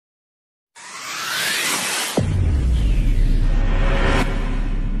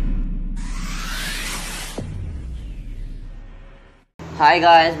Hi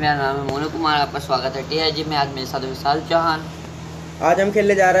guys, मेरा नाम है मोनू कुमार। आपका स्वागत है टीआईजी में। आज मेरे साथ विशाल चौहान। आज हम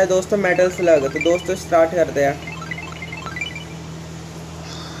खेलने जा रहे हैं दोस्तों मेटल स्लग। तो दोस्तों स्टार्ट करते हैं।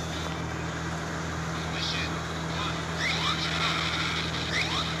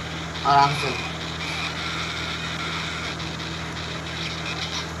 आराम से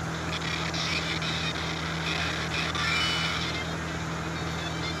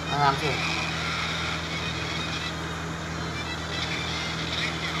आराम से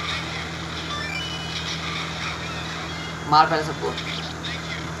मार पहले सबको।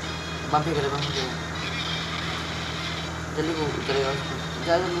 बम फेंक बम फेंक जल्दी वो उतरेगा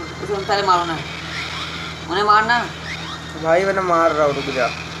उसको पहले मारो ना, उन्हें मारना भाई मैंने मार रहा हूँ, रुक जा।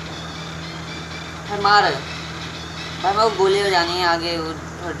 मार भाई, मैं वो गोली जानी है आगे, वो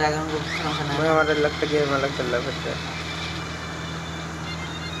ड्रैगन को खत्म करना है। हमारा लगता गेम अलग चल रहा है फिर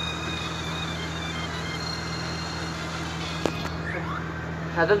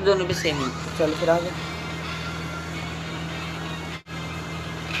हाँ तो दोनों भी सेम ही। चल फिर आगे।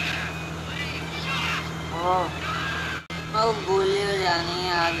 वो गोली जानी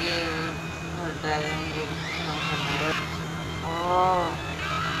है आगे, वो ड्रैगन को खत्म करना है।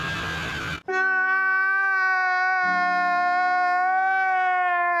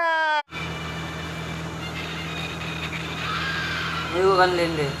 वो गन ले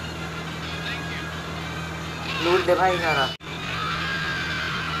ले, लूट दे भाई सारा।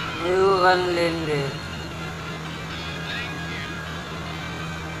 वो गन ले ले,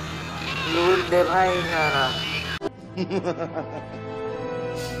 लूट दे भाई सारा।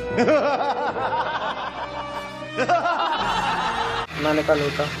 मैंने कहा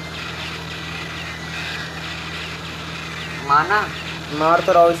लूटा। माना मार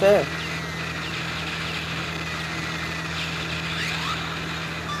तो रहा हूँ इसे।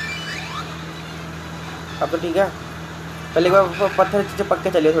 अब तो ठीक है। पहले एक बार पत्थर से चिपक के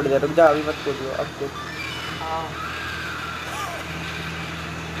चलिए, थोड़ी देर रुक जा, अभी मत कूदियो अब तो।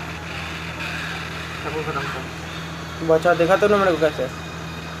 सबको खत्म कर। बचा, देखा तुमने मेरे को कैसे?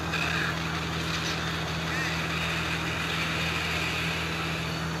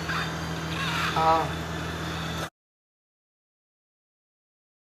 हाँ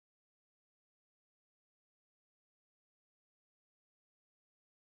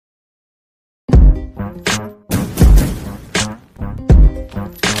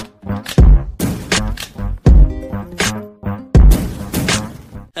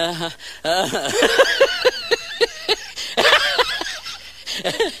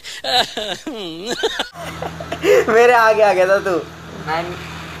मेरे आगे आ गया था तू। नहीं,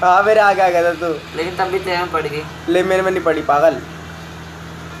 हाँ मेरे आगे आ गया था तू। लेकिन तब भी तेरे में पड़ गई। ले मेरे में नहीं पड़ी पागल।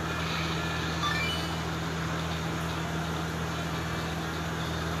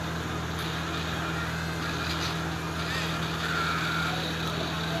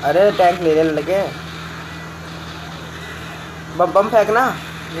 अरे टैंक ले लगे। बम बम फेंकना।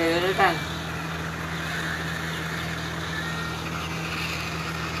 ले ले टैंक।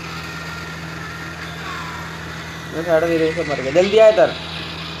 मैं साढ़े धीरे से मर गया। जल्दी आए इधर।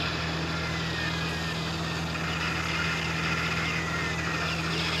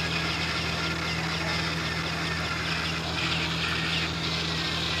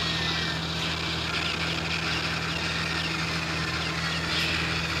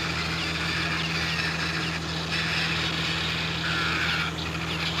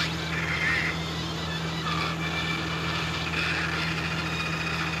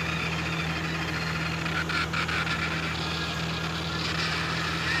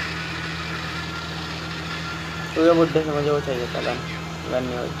 तुझे बुड्ढे से मुझे वो चाहिए था गन। गन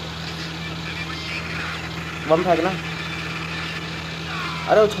नहीं हुई। बम फेंकना।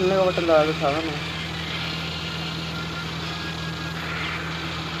 अरे उछलने का बटन दबा के था ना।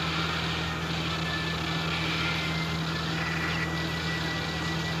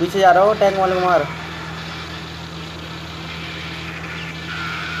 पीछे जा रहा हूँ, टैंक वाले को मार।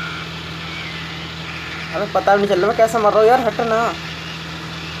 अरे पता नहीं चल रहा मैं कैसे मर रहा हूँ यार, हट ना।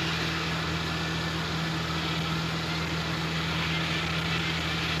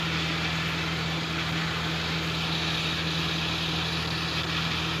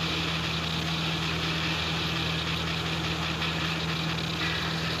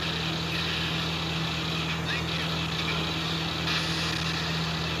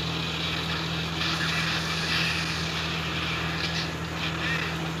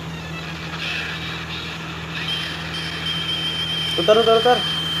 उतर उतर उतर।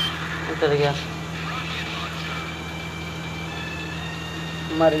 उतर गया।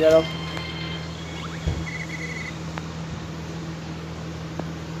 मर गया।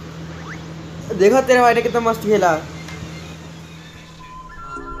 देखा तेरे भाई ने कितना मस्त खेला।